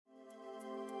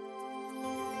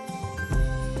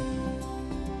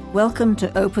Welcome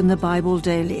to Open the Bible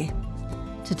Daily.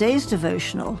 Today's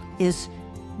devotional is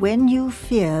When You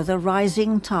Fear the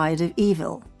Rising Tide of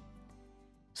Evil.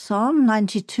 Psalm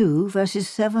 92, verses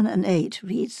 7 and 8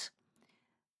 reads,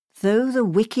 Though the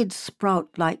wicked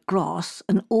sprout like grass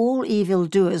and all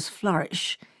evildoers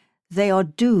flourish, they are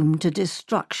doomed to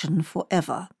destruction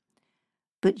forever.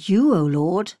 But you, O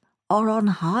Lord, are on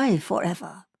high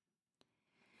forever.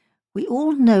 We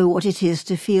all know what it is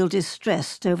to feel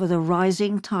distressed over the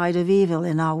rising tide of evil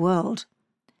in our world.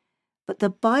 But the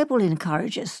Bible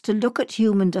encourages us to look at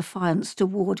human defiance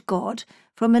toward God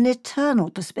from an eternal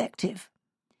perspective.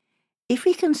 If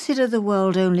we consider the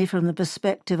world only from the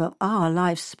perspective of our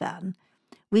lifespan,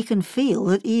 we can feel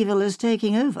that evil is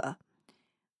taking over.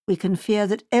 We can fear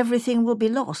that everything will be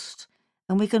lost,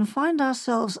 and we can find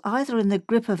ourselves either in the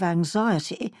grip of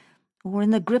anxiety or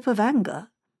in the grip of anger.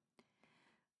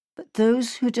 But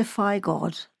those who defy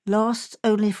God last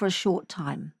only for a short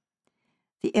time.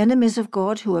 The enemies of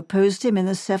God who opposed him in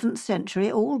the 7th century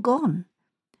are all gone.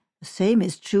 The same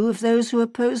is true of those who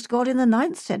opposed God in the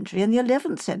 9th century and the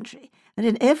 11th century, and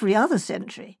in every other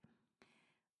century.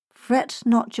 Fret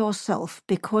not yourself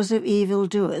because of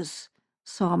evildoers,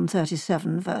 Psalm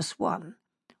 37, verse 1.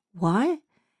 Why?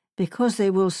 Because they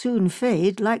will soon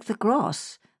fade like the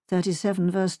grass, 37,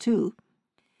 verse 2.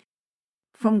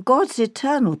 From God's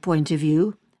eternal point of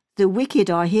view, the wicked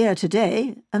are here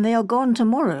today and they are gone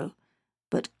tomorrow,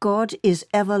 but God is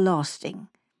everlasting.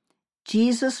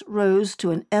 Jesus rose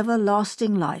to an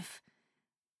everlasting life.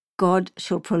 God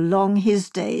shall prolong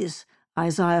his days,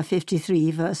 Isaiah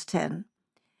 53, verse 10.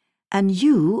 And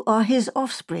you are his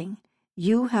offspring.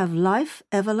 You have life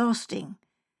everlasting.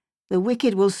 The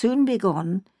wicked will soon be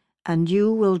gone, and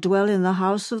you will dwell in the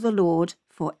house of the Lord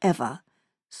forever.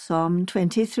 Psalm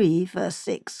 23, verse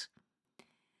 6.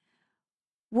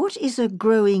 What is a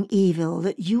growing evil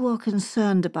that you are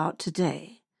concerned about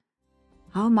today?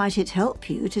 How might it help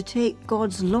you to take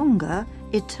God's longer,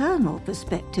 eternal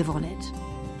perspective on it?